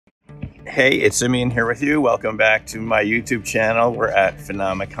Hey, it's Simeon here with you. Welcome back to my YouTube channel. We're at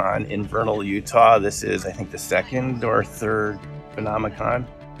Phenomecon in Vernal, Utah. This is, I think, the second or third Phenomecon.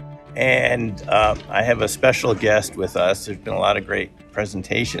 And I have a special guest with us. There's been a lot of great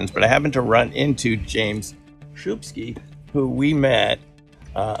presentations, but I happened to run into James Szubski, who we met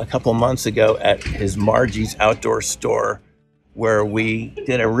a couple months ago at his Margie's outdoor store, where we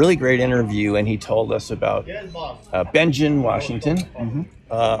did a really great interview, and he told us about Bingen, Washington,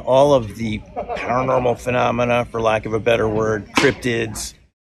 all of the paranormal phenomena, for lack of a better word, cryptids,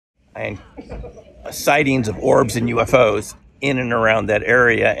 and sightings of orbs and UFOs in and around that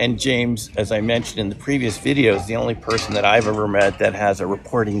area. And James, as I mentioned in the previous video, is the only person that I've ever met that has a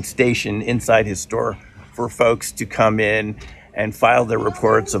reporting station inside his store for folks to come in and file their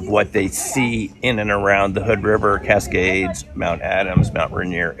reports of what they see in and around the Hood River, Cascades, Mount Adams, Mount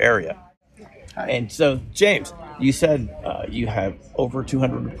Rainier area. And so, James, you said you have over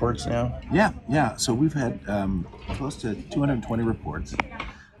 200 reports now? Yeah. So we've had close to 220 reports.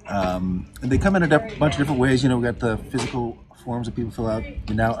 And they come in a bunch of different ways. You know, we got the physical forms that people fill out.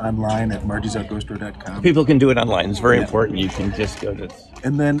 You're now online at margiesoutdoorstore.com. People can do it online. It's very important. You can just go to...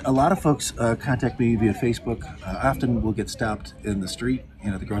 And then a lot of folks contact me via Facebook. Often we'll get stopped in the street,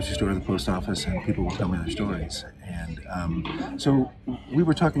 at the grocery store or the post office, and people will tell me their stories. And so we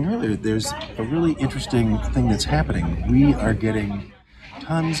were talking earlier, there's a really interesting thing that's happening. We are getting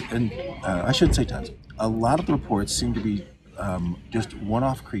tons, and I shouldn't say tons, a lot of the reports seem to be just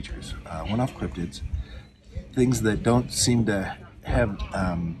one-off creatures, one-off cryptids, things that don't seem to have,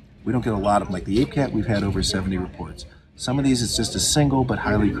 we don't get a lot of them. Like the ape cat, we've had over 70 reports. Some of these, it's just a single but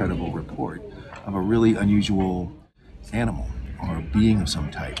highly credible report of a really unusual animal or being of some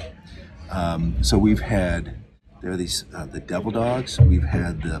type. So we've had, there are these, the devil dogs, we've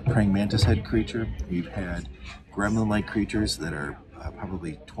had the praying mantis head creature, we've had gremlin-like creatures that are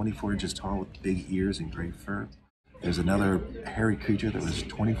probably 24 inches tall with big ears and gray fur. There's another hairy creature that was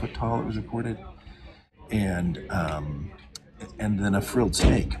 20 foot tall that was reported, and then a frilled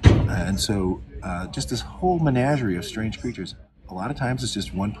snake. And so just this whole menagerie of strange creatures. A lot of times it's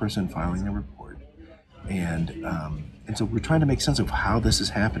just one person filing a report. And so we're trying to make sense of how this is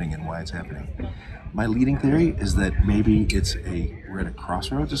happening and why it's happening. My leading theory is that maybe we're at a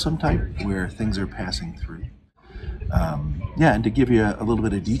crossroads of some type where things are passing through. And to give you a little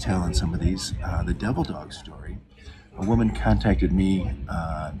bit of detail on some of these, the devil dog story, a woman contacted me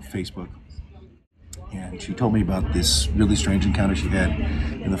on Facebook, and she told me about this really strange encounter she had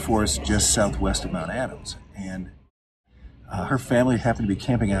in the forest just southwest of Mount Adams. And her family happened to be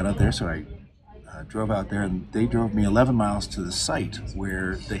camping out there, so I drove out there, and they drove me 11 miles to the site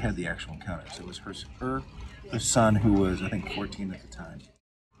where they had the actual encounter. So it was her son, who was, I think, 14 at the time,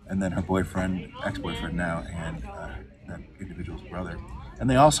 and then her boyfriend, ex-boyfriend now, and that individual's brother. And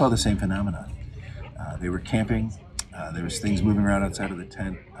they all saw the same phenomenon. They were camping. There was things moving around outside of the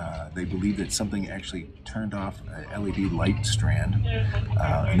tent. They believed that something actually turned off a LED light strand.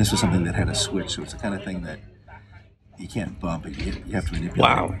 And this was something that had a switch, so it's the kind of thing that you can't bump it. You have to manipulate.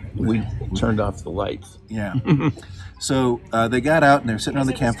 Wow, we turned off the lights. Yeah. So they got out, and they were sitting around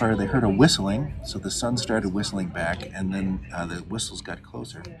the campfire. They heard a whistling, so the son started whistling back, and then the whistles got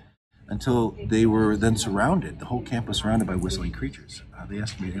closer until they were then surrounded. The whole camp was surrounded by whistling creatures. They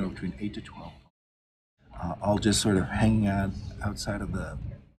estimated between 8 to 12. All just sort of hanging out outside of the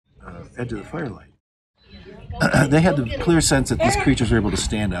edge of the firelight. They had the clear sense that these creatures were able to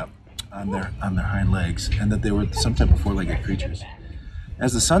stand up on their hind legs, and that they were some type of four-legged creatures.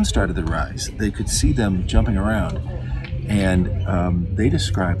 As the sun started to rise, they could see them jumping around, and they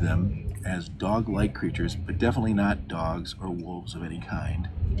described them as dog-like creatures, but definitely not dogs or wolves of any kind.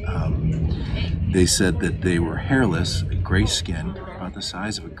 They said that they were hairless, gray-skinned, about the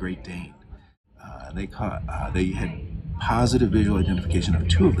size of a Great Dane. They had positive visual identification of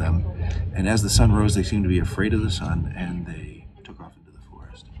two of them, and as the sun rose, they seemed to be afraid of the sun, and they took off into the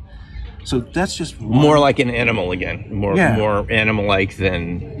forest. So that's just one. More like an animal again, more animal-like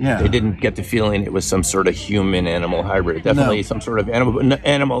than. They didn't get the feeling it was some sort of human-animal hybrid. Definitely some sort of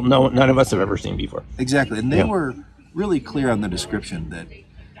animal none of us have ever seen before. Exactly, and they were really clear on the description that,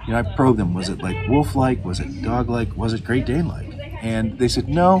 I probed them. Was it like wolf-like? Was it dog-like? Was it Great Dane-like? And they said,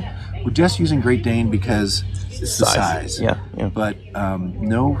 no, we're just using Great Dane because it's the size. Yeah. But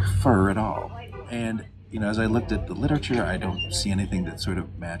no fur at all. And, as I looked at the literature, I don't see anything that sort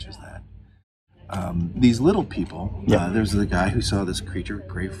of matches that. These little people, there's the guy who saw this creature with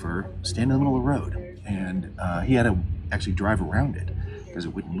gray fur stand in the middle of the road. And he had to actually drive around it because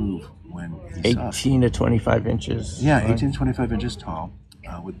it wouldn't move when he saw it. 18 to 25 inches. Yeah, 18 to 25 inches tall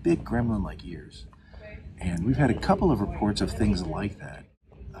with big gremlin-like ears. And we've had a couple of reports of things like that.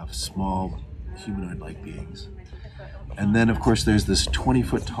 of small humanoid-like beings. And then, of course, there's this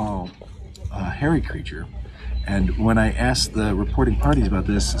 20-foot tall hairy creature. And when I asked the reporting parties about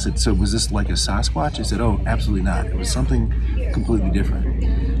this, I said, so was this like a Sasquatch? They said, oh, absolutely not. It was something completely different.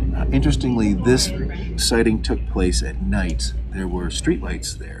 Interestingly, this sighting took place at night. There were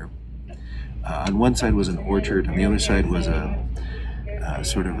streetlights there. On one side was an orchard, and the other side was a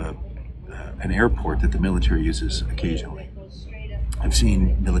sort of an airport that the military uses occasionally. I've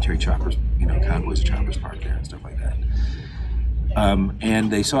seen military choppers, convoys of choppers parked there and stuff like that.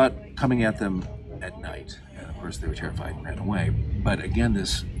 And they saw it coming at them at night. And of course, they were terrified and ran away. But again,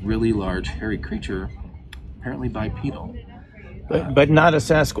 this really large, hairy creature, apparently bipedal. But not a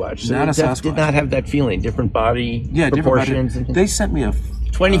Sasquatch. So not a Sasquatch. Did not have that feeling. Different body Different proportions. body. They sent me a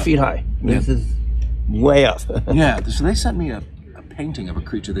 20 feet high. This is way up. Yeah. So they sent me a painting of a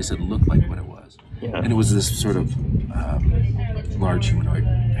creature. They said looked like what it was. Yeah. And it was this sort of large humanoid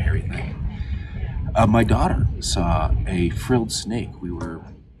hairy thing. My daughter saw a frilled snake. We were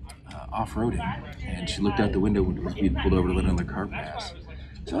off-roading, and she looked out the window when we pulled over to let another car pass.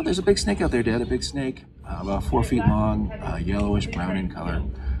 So there's a big snake out there, Dad, a big snake, about 4 feet long, yellowish brown in color,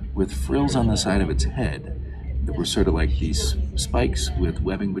 with frills on the side of its head that were sort of like these spikes with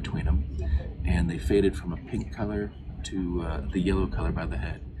webbing between them, and they faded from a pink color to the yellow color by the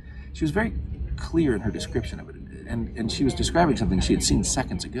head. She was very clear in her description of it, and she was describing something she had seen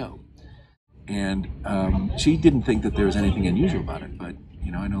seconds ago. And she didn't think that there was anything unusual about it, but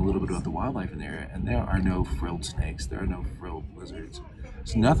I know a little bit about the wildlife in the area, and there are no frilled snakes, there are no frilled lizards.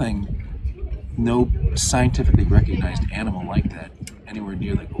 There's no scientifically recognized animal like that anywhere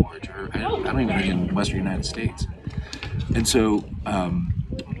near the gorge, or I don't even think in the western United States. And so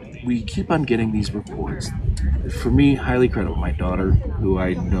we keep on getting these reports. For me, highly credible. My daughter, who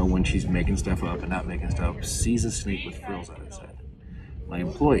I know when she's making stuff up and not making stuff, sees a snake with frills on its head. My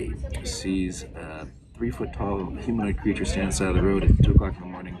employee sees a 3-foot tall humanoid creature stand on the side of the road at 2 o'clock in the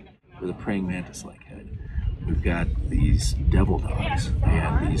morning with a praying mantis-like head. We've got these devil dogs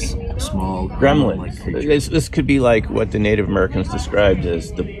and these small gremlins. creatures. This could be like what the Native Americans described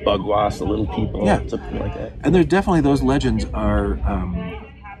as the bugwas, the little people, something like that. And there's definitely those legends are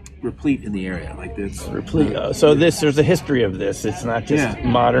replete in the area. Like this, replete. So there's a history of this. It's not just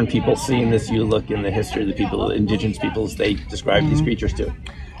modern people seeing this. You look in the history of the people, indigenous peoples, they describe these creatures too.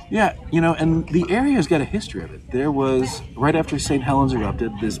 Yeah, and the area's got a history of it. There was, right after St. Helens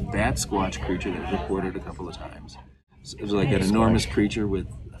erupted, this bat squatch creature that was reported a couple of times. It was like an enormous creature with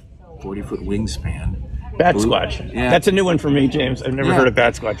a 40-foot wingspan. Bat squatch. Yeah. That's a new one for me, James. I've never heard of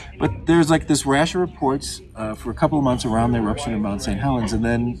bat squatch. But there's like this rash of reports for a couple of months around the eruption of Mount St. Helens, and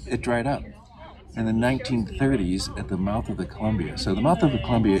then it dried up. In the 1930s, at the mouth of the Columbia. So the mouth of the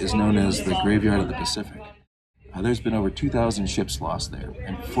Columbia is known as the graveyard of the Pacific. There's been over 2,000 ships lost there,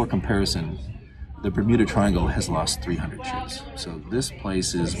 and for comparison, the Bermuda Triangle has lost 300 ships. So this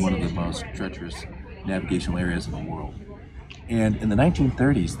place is one of the most treacherous navigational areas in the world. And in the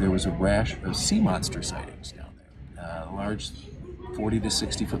 1930s, there was a rash of sea monster sightings down there. Large 40 to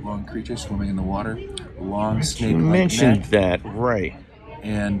 60 foot long creatures swimming in the water, long snake-like neck. You mentioned that, right.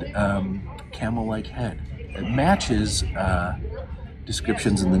 And camel-like head. It matches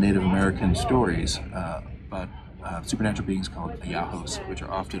descriptions in the Native American stories about supernatural beings called Ayahos, which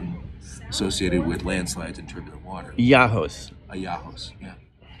are often associated with landslides and turbulent water. Ayahos, yeah.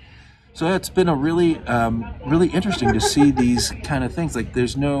 So it's been a really interesting to see these kind of things. Like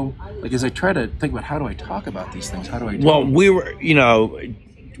there's no, like as I try to think about how do I talk about these things, how do I do Well, we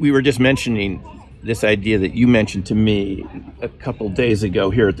were just mentioning this idea that you mentioned to me a couple days ago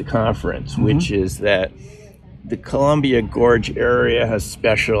here at the conference, which is that the Columbia Gorge area has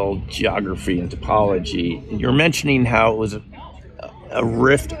special geography and topology. You're mentioning how it was a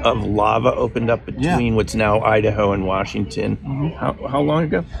rift of lava opened up between what's now Idaho and Washington. How long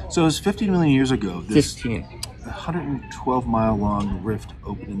ago? So it was 15 million years ago. This 15. 112-mile long rift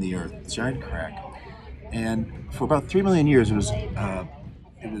opened in the earth, giant crack, and for about 3 million years it was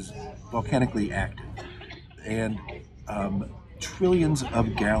volcanically active, and trillions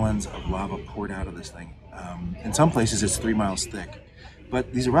of gallons of lava poured out of this thing. In some places it's 3 miles thick,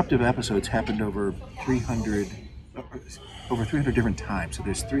 but these eruptive episodes happened over 300 different times. So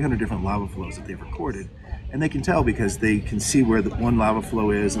there's 300 different lava flows that they've recorded, and they can tell because they can see where the one lava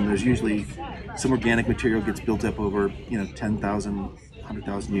flow is, and there's usually some organic material gets built up over 10,000,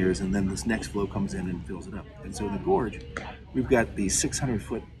 100,000 years, and then this next flow comes in and fills it up. And so in the gorge, we've got these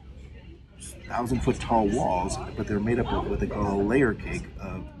 600-foot, 1,000-foot tall walls, but they're made up of what they call a layer cake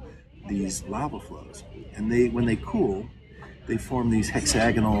of these lava flows. And when they cool, they form these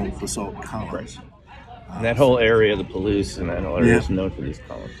hexagonal basalt columns. That whole area, the Palouse and that whole area is known for these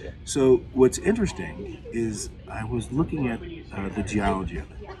columns. Yeah. So what's interesting is I was looking at the geology of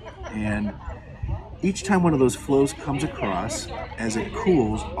it, and each time one of those flows comes across, as it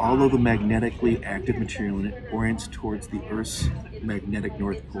cools, all of the magnetically active material in it orients towards the Earth's magnetic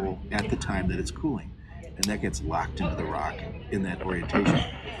North Pole at the time that it's cooling, and that gets locked into the rock in that orientation.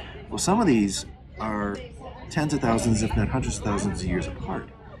 Well, some of these are tens of thousands, if not hundreds of thousands of years apart.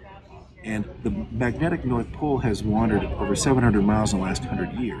 And the magnetic North Pole has wandered over 700 miles in the last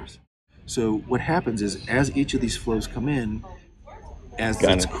 100 years. So what happens is, as each of these flows come in, as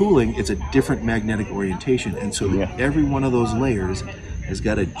it's cooling, it's a different magnetic orientation. And so every one of those layers has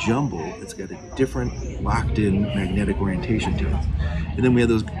got a jumble, it's got a different locked-in magnetic orientation to it. And then we had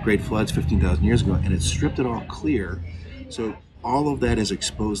those great floods 15,000 years ago, and it stripped it all clear. So all of that is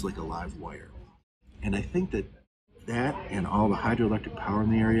exposed like a live wire. And I think that and all the hydroelectric power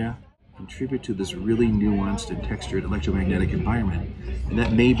in the area contribute to this really nuanced and textured electromagnetic environment, and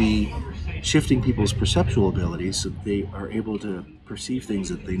that may be shifting people's perceptual abilities so they are able to perceive things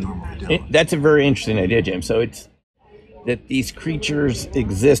that they normally don't. That's a very interesting idea, James. So it's that these creatures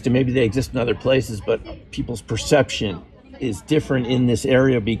exist, and maybe they exist in other places, but people's perception is different in this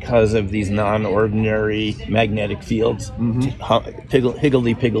area because of these non-ordinary magnetic fields,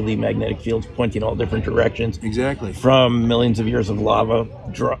 higgledy-piggledy magnetic fields pointing all different directions. Exactly. From millions of years of lava,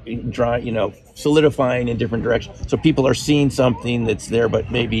 solidifying in different directions. So people are seeing something that's there,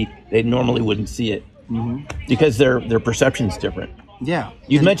 but maybe they normally wouldn't see it because their perception's different. Yeah.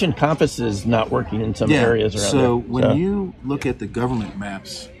 You mentioned compasses not working in some areas around there. So when you look at the government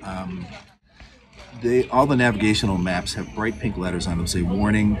maps, all the navigational maps have bright pink letters on them, say,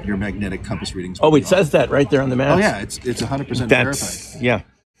 warning, your magnetic compass readings. Oh, it says that right there on the map. Oh, yeah, it's 100% verified. Yeah.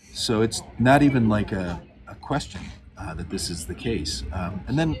 So it's not even like a question that this is the case.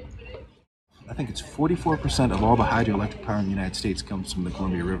 And then I think it's 44% of all the hydroelectric power in the United States comes from the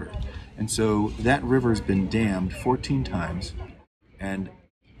Columbia River. And so that river's been dammed 14 times, and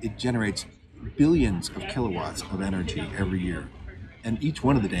it generates billions of kilowatts of energy every year. And each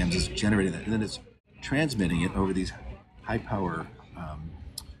one of the dams is generating that, and then it's transmitting it over these high power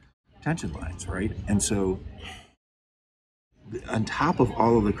tension lines, right? And so on top of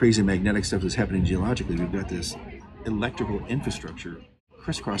all of the crazy magnetic stuff that's happening geologically, we've got this electrical infrastructure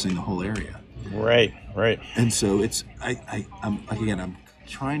crisscrossing the whole area. Right. And so it's I'm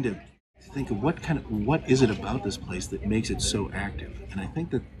trying to think of what is it about this place that makes it so active, and I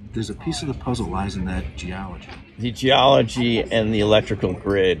think that there's a piece of the puzzle lies in that geology. The geology and the electrical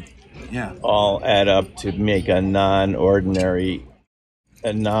grid all add up to make a non-ordinary,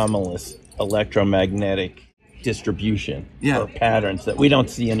 anomalous electromagnetic distribution or patterns that we don't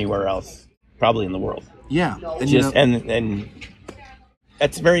see anywhere else, probably in the world. Yeah, and and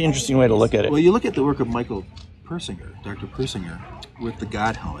that's a very interesting way to look at it. Well, you look at the work of Dr. Persinger, with the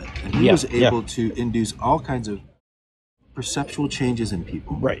God helmet, and he was able to induce all kinds of perceptual changes in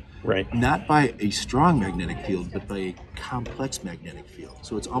people. Right. Not by a strong magnetic field, but by a complex magnetic field.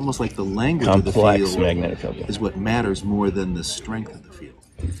 So it's almost like the language of the field magnetic field is what matters more than the strength of the field.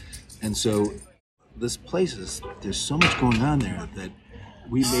 And so this place there's so much going on there that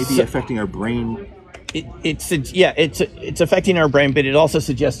we may be affecting our brain. It's affecting our brain, but it also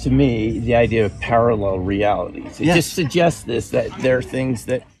suggests to me the idea of parallel realities. It just suggests that there are things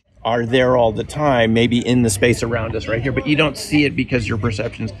that are there all the time, maybe in the space around us right here, but you don't see it because your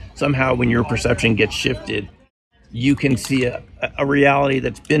perceptions, somehow when your perception gets shifted, you can see a reality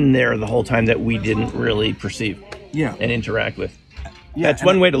that's been there the whole time that we didn't really perceive and interact with. That's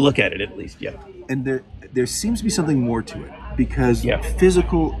one way to look at it, at least. And there seems to be something more to it, because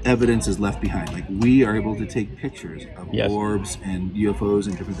physical evidence is left behind. Like, we are able to take pictures of orbs and UFOs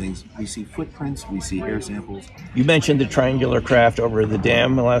and different things. We see footprints, we see air samples. You mentioned the triangular craft over the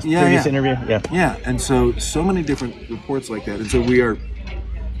dam in the last previous interview. And so many different reports like that. And so we are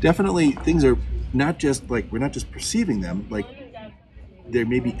definitely, things are not just like, we're not just perceiving them, like they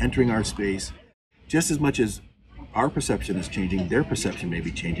may be entering our space just as much as our perception is changing. Their perception may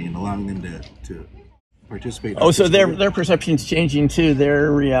be changing and allowing them to participate. So their perception's changing too.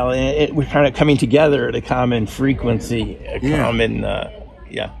 Their reality, we're kind of coming together at a common frequency, common,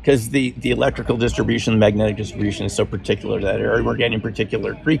 because the electrical distribution, the magnetic distribution is so particular to that area. We're getting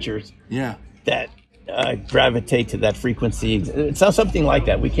particular creatures that gravitate to that frequency. It sounds something like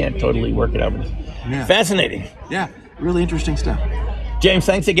that. We can't totally work it out. But fascinating. Yeah, really interesting stuff. James,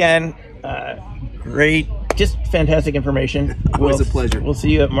 thanks again. Great. Just fantastic information. Always a pleasure. We'll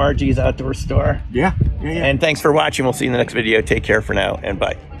see you at Margie's outdoor store. Yeah. And thanks for watching. We'll see you in the next video. Take care for now, and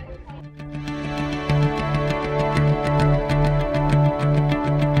bye.